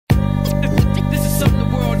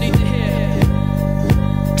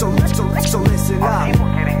up. People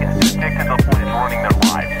getting addicted to the point it's ruining their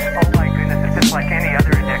lives. Oh my goodness, it's just like any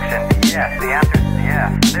other addiction. Yes, the answer is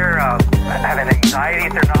yes. They're having anxiety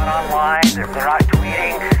if they're not online. They're not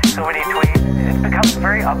tweeting. So many tweets. It becomes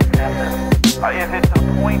very obsessive. Is it to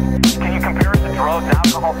the point? Can you compare it to drugs,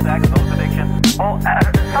 alcohol, sex, those addictions? Well,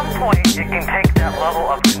 at some point, it can take that level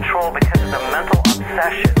of control because of the mental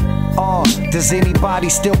obsession. Does anybody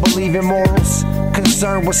still believe in morals?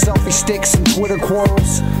 Concerned with selfie sticks and Twitter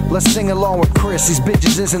quarrels? Let's sing along with Chris, these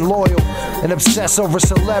bitches isn't loyal, and obsess over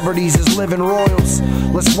celebrities as living royals.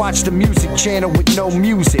 Let's watch the music channel with no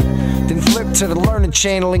music, then flip to the learning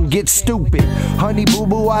channel and get stupid. Honey boo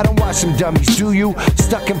boo, I don't watch them dummies, do you?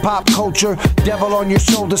 Stuck in pop culture, devil on your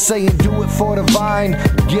shoulder saying do it for the vine.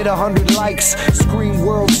 Get 100 likes, scream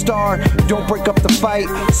world star, don't break up the fight.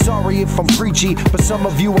 Sorry if I'm preachy, but some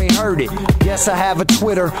of you ain't heard it. Yes, I have a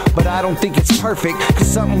Twitter, but I don't think it's perfect,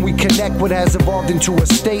 cause something we connect with has evolved into a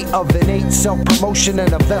state of innate self-promotion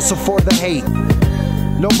and a vessel for the hate.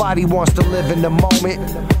 Nobody wants to live in the moment.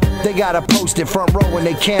 They gotta post it front row and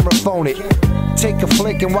they camera phone it. Take a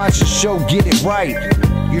flick and watch the show, get it right.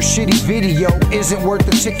 Your shitty video isn't worth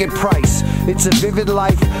the ticket price. It's a vivid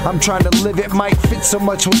life, I'm trying to live it. Might fit so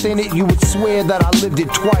much within it, you would swear that I lived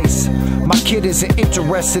it twice. My kid isn't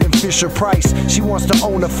interested in Fisher Price. She wants to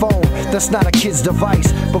own a phone, that's not a kid's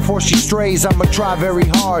device. Before she strays, I'ma try very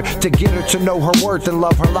hard to get her to know her worth and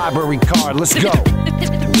love her library card. Let's go.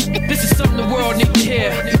 This is something the world needs to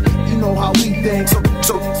hear. You know how we think, so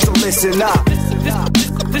listen up.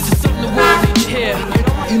 This is something the world needs to hear.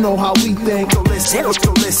 You know how we think, so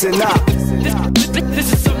listen up.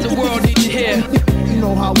 This is something the world needs to hear. You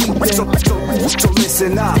know how we think, so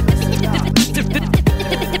listen up.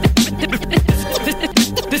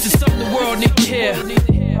 This is something the world needs to hear.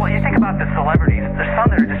 Well, you think about the celebrities, there's some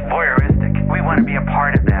that are just voyeuristic. We want to be a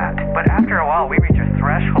part of that. But after a while, we reach a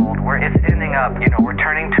threshold where it's ending up, we're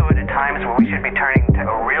turning to it at times where we should be turning to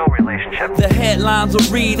a real relationship. The headlines will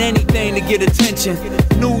read anything to get attention.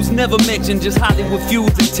 News never mentioned just Hollywood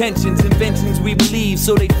feuds, intentions, inventions we believe,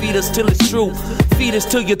 so they feed us till it's true. Feed us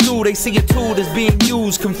till you're through, they see a tool that's being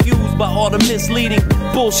used, confused by all the misleading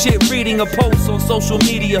bullshit, reading a post on social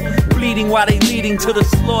media, bleeding while they leading to the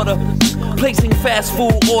slaughter. Placing fast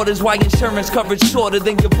food orders while insurance coverage shorter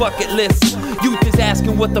than your bucket list. Youth is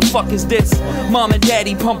asking what the fuck is this? Mom and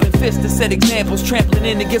daddy pumping fists to set examples, trampling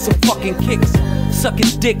in to get some fucking kicks.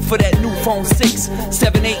 Sucking dick for that new phone 6,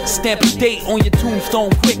 7, 8, stamp a date on your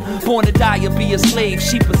tombstone quick. Born to die or be a slave,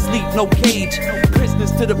 sheep asleep, no cage.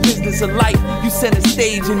 Prisoners to the business of life, you set a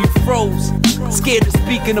stage and you froze. Scared to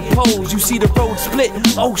speak in the pose, you see the road split.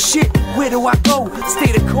 Oh shit, where do I go?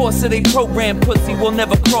 Stay the course of they program, pussy will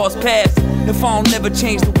never cross paths. If I don't never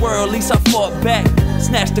change the world, at least I fought back.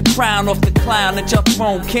 Snatched the crown off the clown that your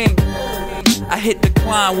throne king. I hit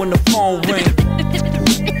decline when the phone ring.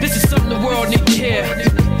 This is something the world needs to hear.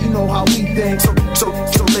 You know how we think, so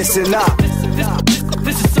listen up.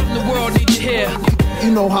 This is something the world needs to hear.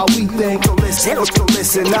 You know how we think, so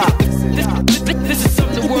listen up. This is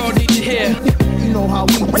something the world needs to hear. You know how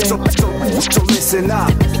we think, so listen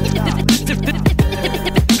up.